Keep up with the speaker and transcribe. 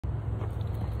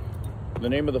In the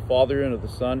name of the Father, and of the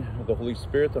Son, and of the Holy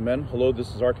Spirit, amen. Hello,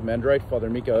 this is Archimandrite, Father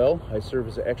Michael. I serve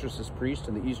as an exorcist priest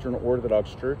in the Eastern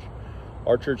Orthodox Church.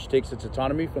 Our church takes its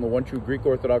autonomy from the one true Greek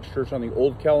Orthodox Church on the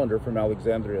old calendar from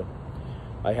Alexandria.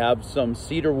 I have some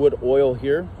cedar wood oil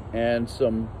here and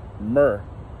some myrrh.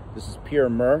 This is pure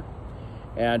myrrh.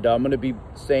 And I'm going to be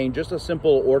saying just a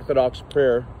simple Orthodox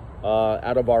prayer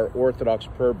out of our Orthodox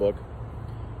prayer book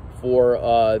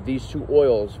for these two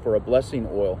oils, for a blessing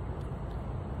oil.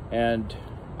 And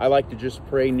I like to just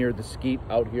pray near the Skete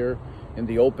out here in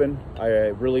the open. I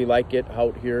really like it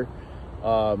out here.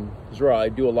 This is where I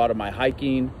do a lot of my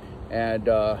hiking and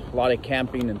a lot of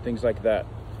camping and things like that.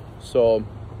 So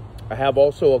I have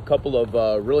also a couple of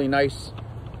really nice,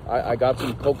 I got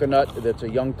some coconut that's a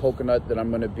young coconut that I'm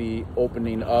going to be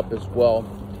opening up as well.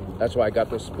 That's why I got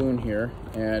the spoon here.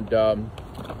 And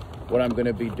what I'm going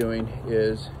to be doing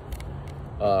is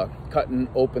cutting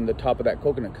open the top of that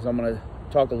coconut, because I'm going to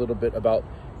talk a little bit about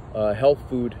health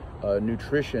food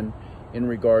nutrition in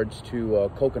regards to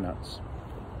coconuts.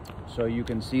 So you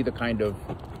can see the kind of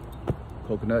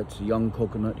coconut. It's a young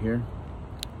coconut here,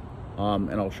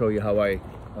 and I'll show you how I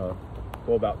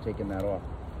go about taking that off.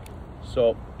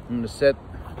 So I'm going to set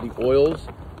the oils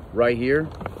right here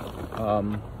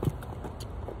on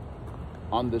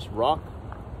this rock.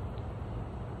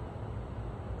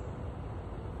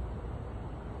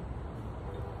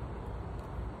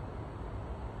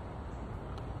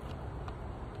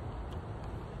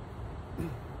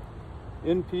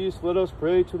 In peace, let us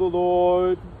pray to the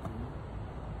Lord.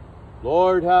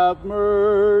 Lord, have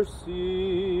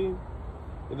mercy.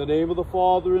 In the name of the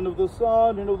Father, and of the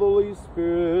Son, and of the Holy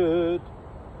Spirit.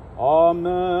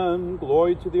 Amen.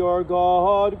 Glory to thee, our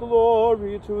God.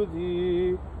 Glory to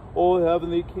thee, O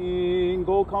heavenly King,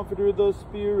 O Comforter of the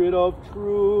Spirit of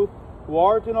truth, who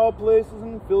art in all places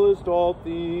and fillest all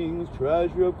things,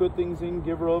 treasure of good things and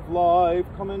giver of life,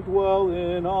 come and dwell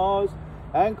in us,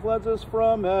 and cleanse us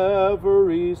from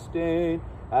every stain,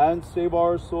 and save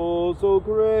our souls, O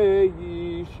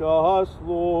gracious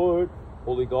Lord.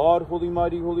 Holy God, holy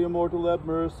mighty, holy immortal, have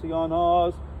mercy on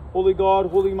us. Holy God,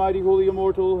 holy mighty, holy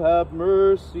immortal, have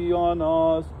mercy on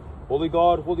us. Holy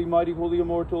God, holy mighty, holy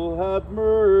immortal, have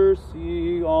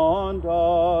mercy on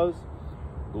us.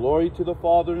 Glory to the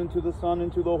Father, and to the Son,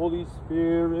 and to the Holy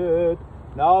Spirit,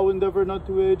 now and ever, and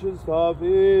unto ages of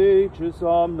ages.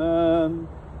 Amen.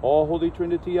 O Holy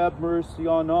Trinity, have mercy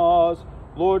on us.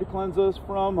 Lord, cleanse us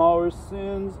from our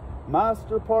sins.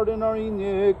 Master, pardon our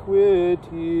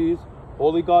iniquities.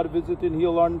 Holy God, visit and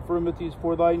heal our infirmities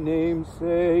for thy name's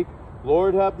sake.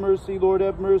 Lord, have mercy, Lord,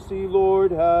 have mercy,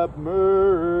 Lord, have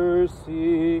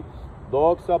mercy.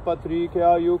 Doxa patri ke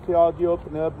aiu ke adio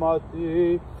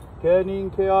pneumati, kenin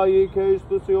ke ai ke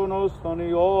istusionos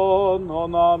tonion,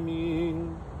 non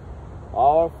amin.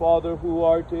 Our Father, who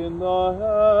art in the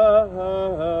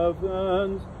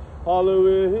heavens,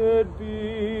 hallowed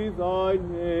be thy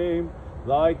name.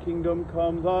 Thy kingdom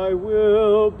come, thy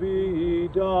will be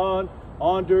done,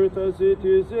 on earth as it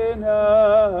is in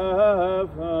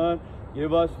heaven.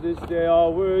 Give us this day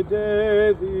our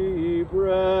daily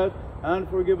bread, and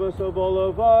forgive us of all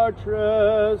of our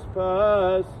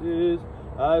trespasses,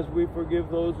 as we forgive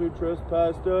those who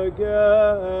trespass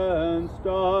against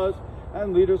us.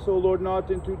 And lead us, O Lord,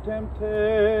 not into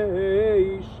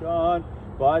temptation,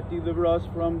 but deliver us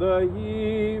from the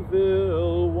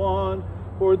evil one.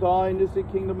 For thine is the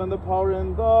kingdom, and the power,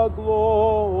 and the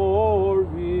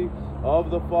glory of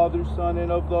the Father, Son,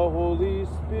 and of the Holy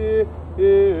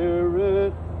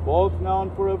Spirit, both now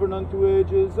and forever, and unto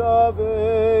ages of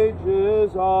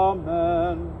ages.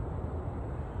 Amen.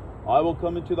 I will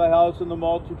come into thy house in the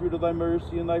multitude of thy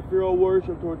mercy, and thy fear, O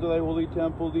worship towards thy holy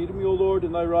temple. Lead me, O Lord,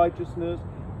 in thy righteousness,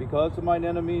 because of mine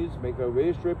enemies. Make thy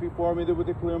way straight before me, that with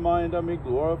a clear mind I may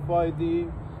glorify thee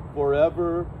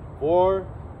forever.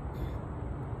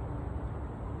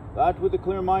 That with a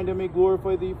clear mind I may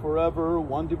glorify thee forever.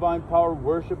 One divine power,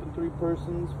 worship in three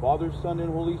persons, Father, Son,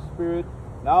 and Holy Spirit,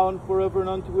 now and forever, and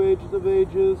unto ages of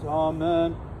ages.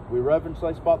 Amen. We reverence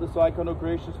thy spotless icon, O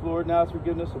gracious Lord, and ask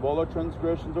forgiveness of all our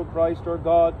transgressions, O Christ our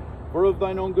God. For of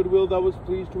thine own goodwill thou wast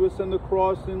pleased to ascend the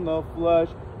cross in the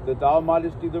flesh, that thou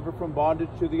mightest deliver from bondage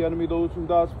to the enemy those whom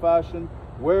thou hast fashioned.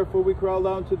 Wherefore we cry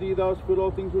aloud to thee, thou hast put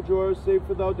all things which are saved,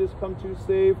 for thou didst come to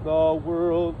save the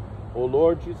world. O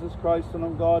Lord Jesus Christ, Son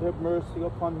of God, have mercy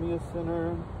upon me, a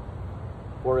sinner.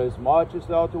 For as much as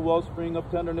thou, the wellspring of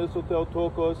tenderness, O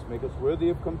Theotokos, make us worthy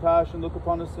of compassion, look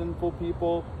upon a sinful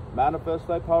people, manifest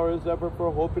thy power as ever,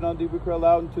 for hoping on thee we cry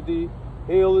aloud unto thee.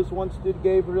 Hail as once did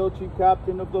Gabriel, chief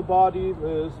captain of the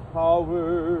bodiless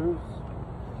powers.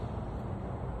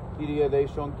 Kyrie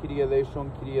eleison, Kyrie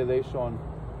eleison, Kyrie eleison.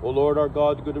 O Lord our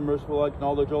God, good and merciful, I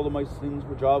acknowledge all of my sins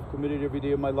which I have committed every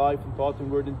day of my life, in thought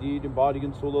and word and deed, in body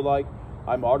and soul alike.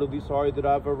 I am heartily sorry that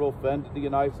I have ever offended thee,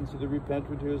 and I sincerely repent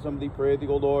and tears humbly pray thee,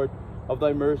 O Lord, of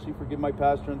thy mercy, forgive my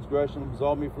past transgression, and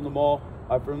absolve me from them all.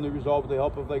 I firmly resolve, with the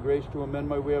help of thy grace, to amend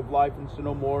my way of life and sin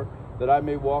no more, that I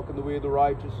may walk in the way of the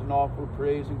righteous and offer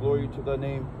praise and glory to the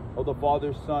name of the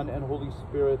Father, Son, and Holy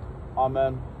Spirit.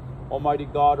 Amen. Almighty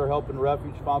God, our help and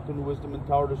refuge, fountain of wisdom and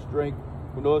tower of strength,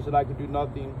 who knows that I can do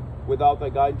nothing without thy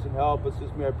guidance and help,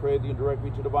 assist me, I pray thee, and direct me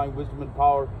to divine wisdom and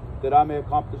power, that I may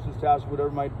accomplish this task, whatever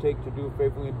it might take to do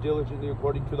faithfully and diligently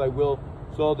according to thy will,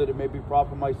 so that it may be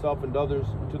profit myself and others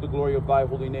to the glory of thy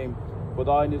holy name. For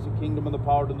thine is the kingdom and the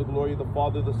power and the glory of the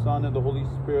Father, the Son, and the Holy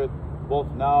Spirit,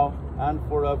 both now and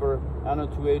forever, and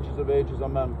unto ages of ages.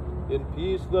 Amen. In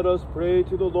peace let us pray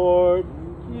to the Lord.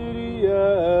 Kyrie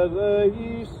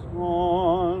eleison.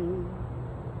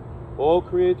 O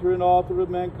Creator and Author of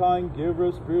mankind, giver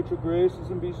of spiritual graces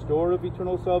and bestower of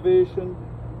eternal salvation,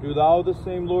 do thou the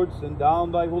same, Lord, send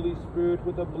down thy Holy Spirit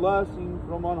with a blessing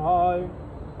from on high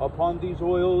upon these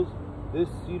oils, this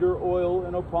cedar oil,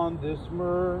 and upon this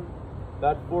myrrh,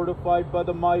 that fortified by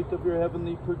the might of your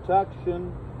heavenly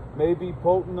protection may be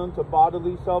potent unto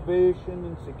bodily salvation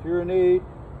and secure in aid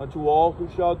unto all who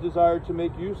shall desire to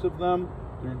make use of them,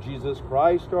 through Jesus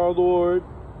Christ our Lord.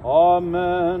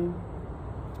 Amen.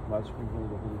 Last sprinkling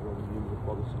of the Holy Blood in the name of the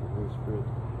Father, Son, and Holy Spirit.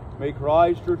 May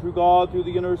Christ, our true God, through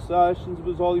the intercessions of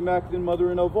his Holy Immaculate Mother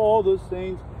and of all the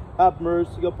saints, have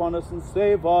mercy upon us and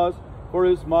save us, for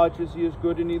as much as he is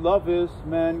good and he loveth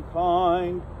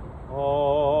mankind. Amen.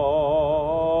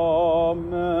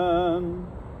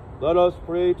 Let us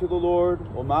pray to the Lord.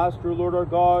 O Master, Lord our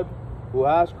God, who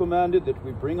hast commanded that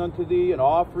we bring unto thee an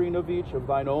offering of each of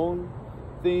thine own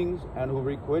things, and who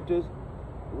requitest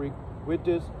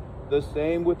the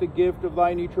same with the gift of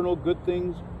thine eternal good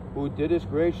things, who didst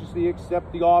graciously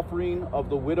accept the offering of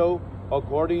the widow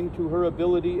according to her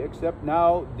ability, accept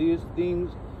now these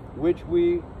things which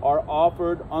we are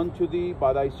offered unto thee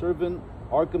by thy servant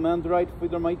Archimandrite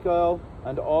Father Michael,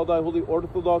 and all thy holy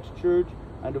Orthodox Church,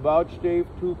 and vouchsafe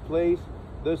to place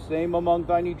the same among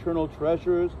thine eternal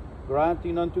treasures,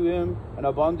 granting unto him an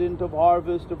abundant of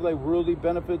harvest of thy worldly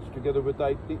benefits, together with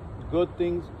thy good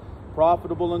things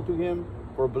profitable unto him.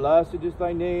 For blessed is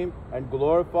thy name, and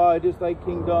glorified is thy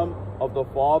kingdom, of the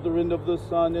Father, and of the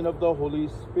Son, and of the Holy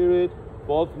Spirit,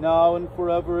 both now and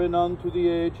forever, and unto the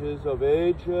ages of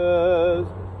ages.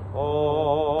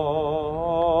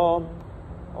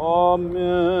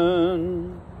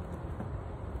 Amen.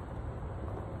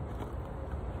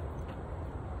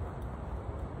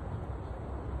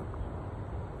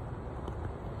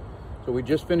 So we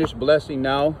just finished blessing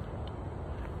now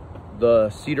the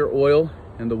cedar oil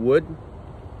and the wood.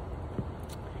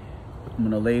 I'm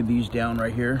going to lay these down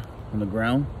right here on the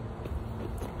ground,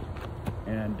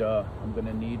 and I'm going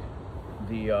to need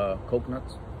the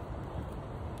coconuts.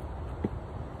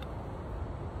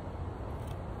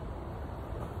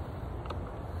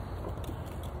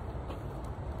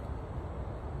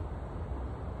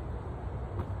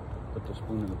 Put the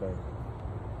spoon in the bag.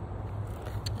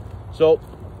 So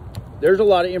there's a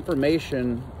lot of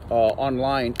information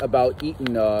online about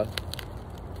eating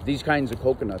these kinds of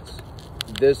coconuts.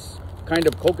 This kind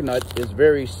of coconut is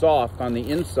very soft on the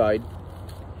inside,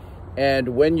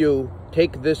 and when you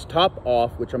take this top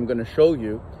off, which I'm going to show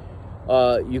you,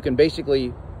 you can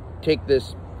basically take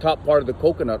this top part of the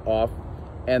coconut off,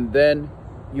 and then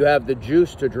you have the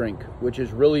juice to drink, which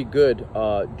is really good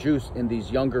juice in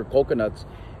these younger coconuts.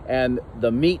 And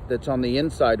the meat that's on the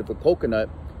inside of the coconut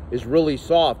is really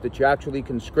soft, that you actually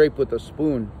can scrape with a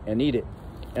spoon and eat it.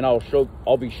 And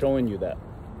I'll be showing you that.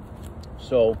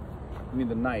 So give me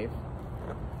the knife.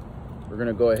 We're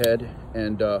gonna go ahead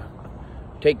and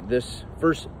take this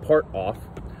first part off.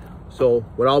 So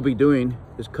what I'll be doing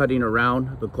is cutting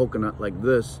around the coconut like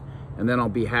this, and then I'll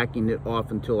be hacking it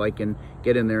off until I can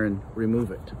get in there and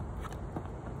remove it.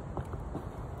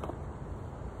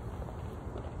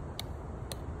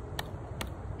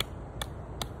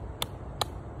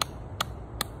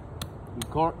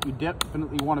 You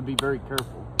definitely want to be very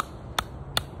careful.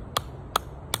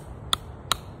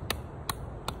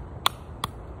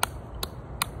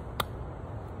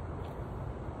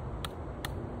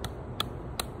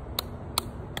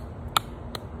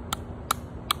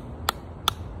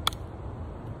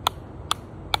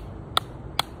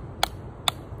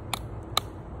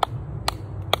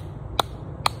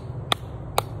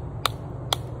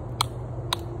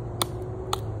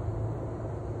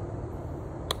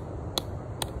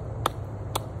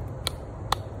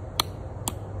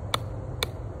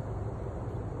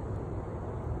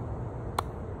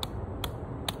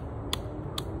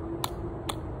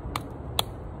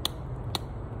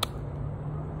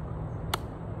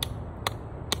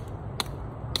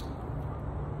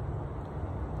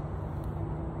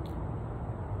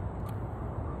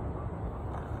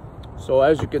 So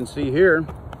as you can see here,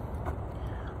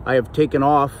 I have taken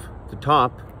off the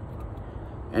top,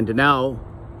 and now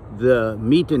the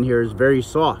meat in here is very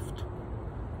soft.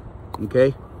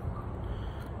 Okay,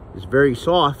 it's very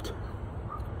soft,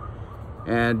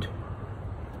 and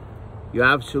you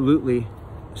absolutely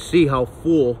see how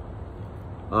full,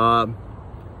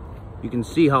 you can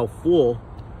see how full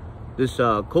this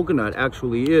coconut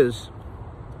actually is.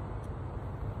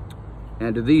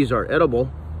 And these are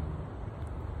edible.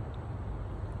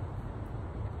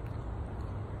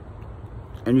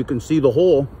 And you can see the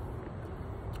hole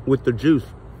with the juice,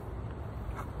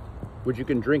 which you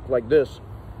can drink like this.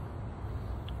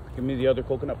 Give me the other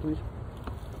coconut, please.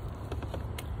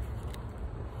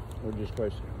 Or just try.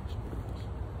 You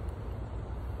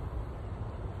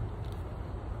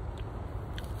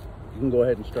can go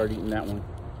ahead and start eating that one.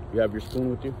 You have your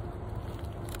spoon with you?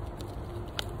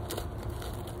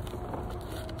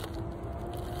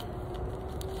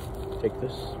 Take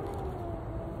this.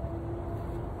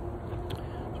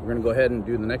 So we're gonna go ahead and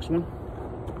do the next one.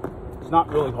 It's not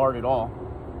really hard at all.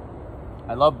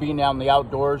 I love being out in the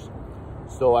outdoors,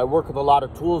 so I work with a lot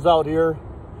of tools out here.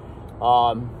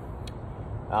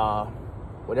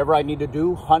 Whatever I need to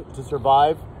do, hunt to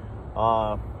survive,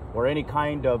 or any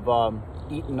kind of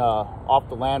eating off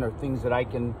the land, or things that I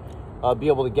can be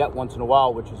able to get once in a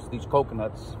while, which is these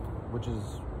coconuts, which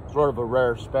is sort of a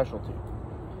rare specialty.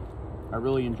 I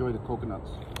really enjoy the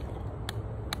coconuts.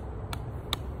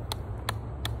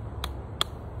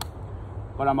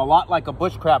 But I'm a lot like a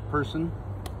bushcraft person,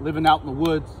 living out in the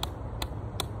woods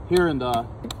here in the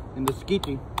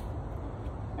Skete,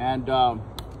 and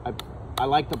I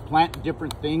like to plant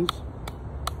different things,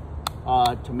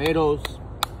 tomatoes,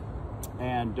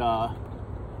 and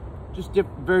just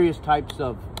various types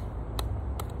of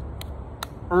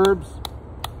herbs,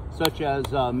 such as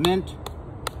mint.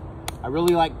 I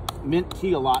really like mint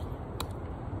tea a lot.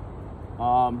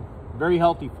 Very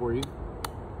healthy for you.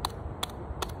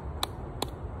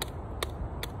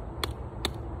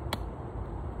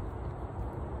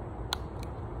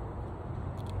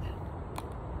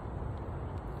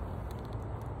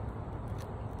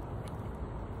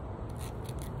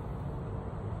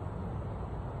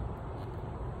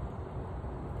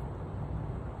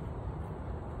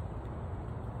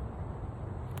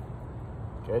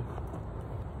 Okay,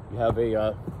 you have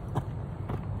a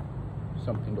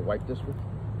something to wipe this with.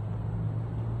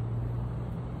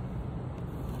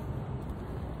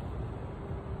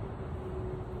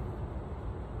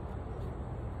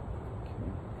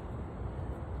 Okay.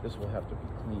 This will have to be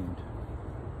cleaned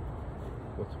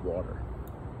with water.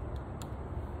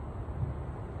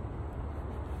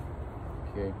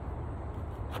 Okay.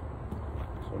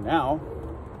 So now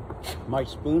my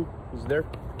spoon is there.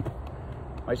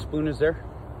 My spoon is there.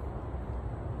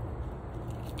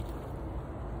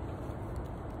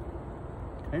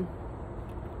 Okay.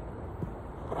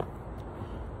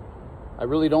 I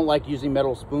really don't like using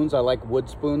metal spoons. I like wood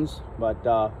spoons, but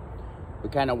we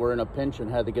kind of were in a pinch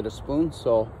and had to get a spoon,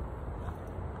 so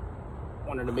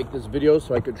wanted to make this video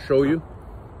so I could show you.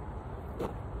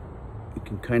 You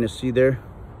can kind of see there.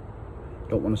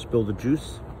 Don't want to spill the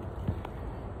juice.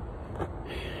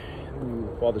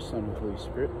 Father, Son, and Holy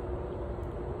Spirit.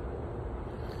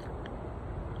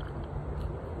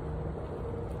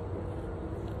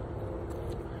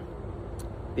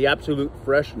 The absolute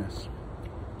freshness,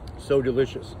 so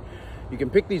delicious. You can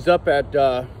pick these up at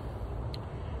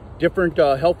different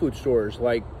health food stores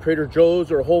like Trader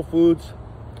Joe's or Whole Foods.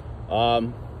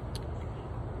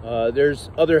 There's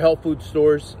other health food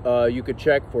stores you could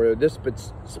check for this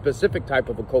specific type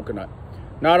of a coconut.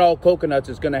 Not all coconuts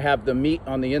is going to have the meat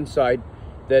on the inside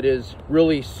that is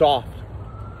really soft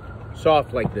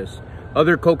like this.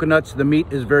 Other coconuts, the meat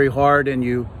is very hard and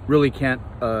you really can't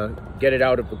get it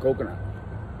out of the coconut.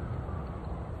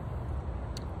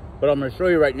 But I'm going to show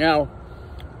you right now,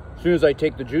 as soon as I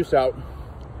take the juice out,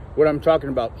 what I'm talking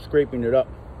about, scraping it up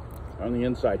on the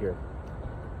inside here.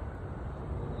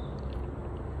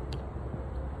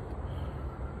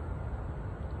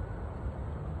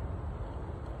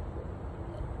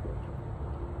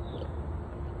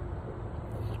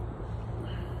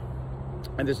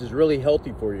 And this is really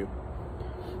healthy for you.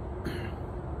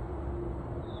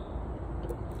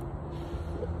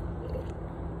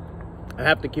 I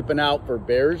have to keep an eye out for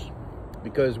bears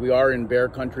because we are in bear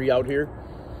country out here,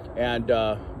 and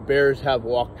bears have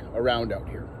walked around out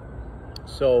here.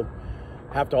 So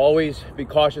have to always be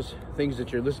cautious things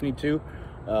that you're listening to.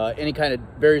 Any kind of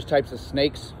various types of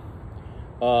snakes,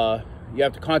 you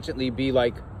have to constantly be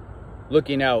like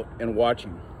looking out and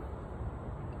watching.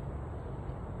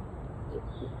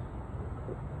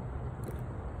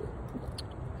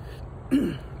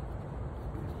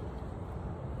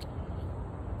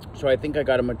 So I think I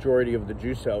got a majority of the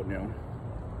juice out now.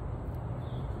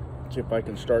 See if I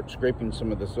can start scraping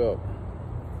some of this out.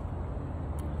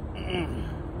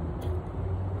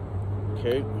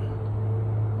 Okay.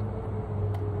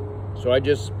 So I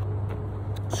just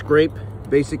scrape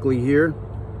basically here,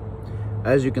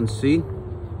 as you can see,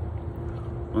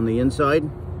 on the inside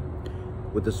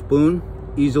with the spoon,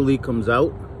 easily comes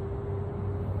out.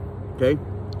 Okay.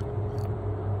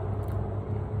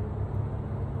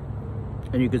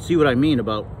 And you can see what I mean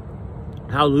about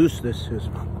how loose this is.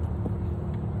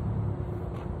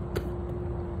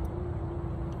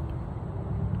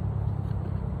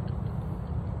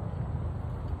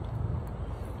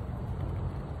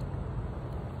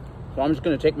 So I'm just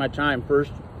going to take my time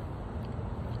first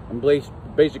and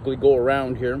basically go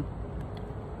around here,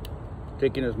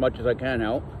 taking as much as I can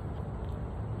out.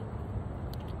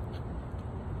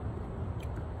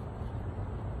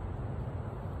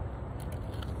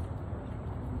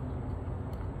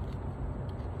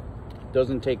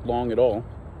 Doesn't take long at all.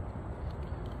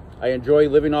 I enjoy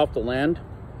living off the land.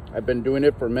 I've been doing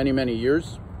it for many, many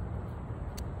years.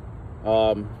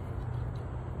 So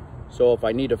if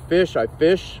I need to fish, I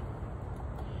fish.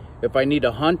 If I need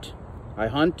to hunt, I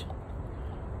hunt.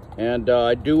 And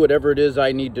I do whatever it is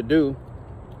I need to do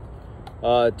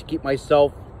to keep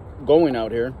myself going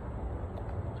out here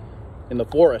in the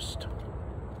forest,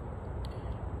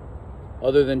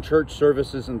 other than church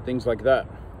services and things like that.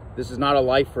 This is not a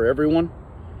life for everyone.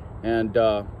 And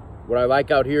what I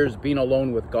like out here is being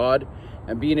alone with God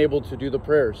and being able to do the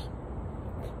prayers.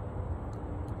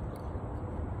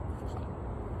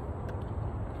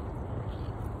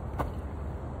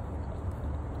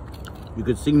 You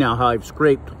can see now how I've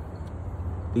scraped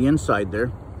the inside there.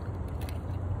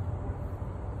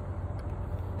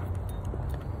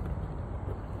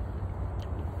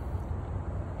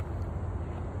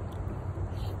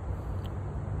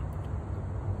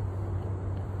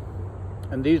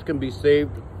 And these can be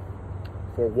saved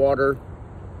for water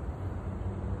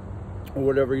or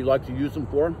whatever you like to use them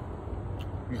for.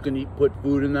 You can put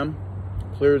food in them,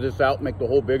 clear this out, make the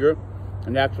hole bigger,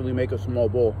 and actually make a small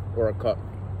bowl or a cup.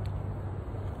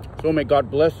 So may God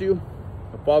bless you,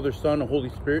 the Father, Son, and Holy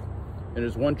Spirit, in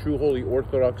His one true, holy,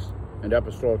 Orthodox, and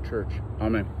Apostolic Church.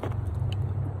 Amen.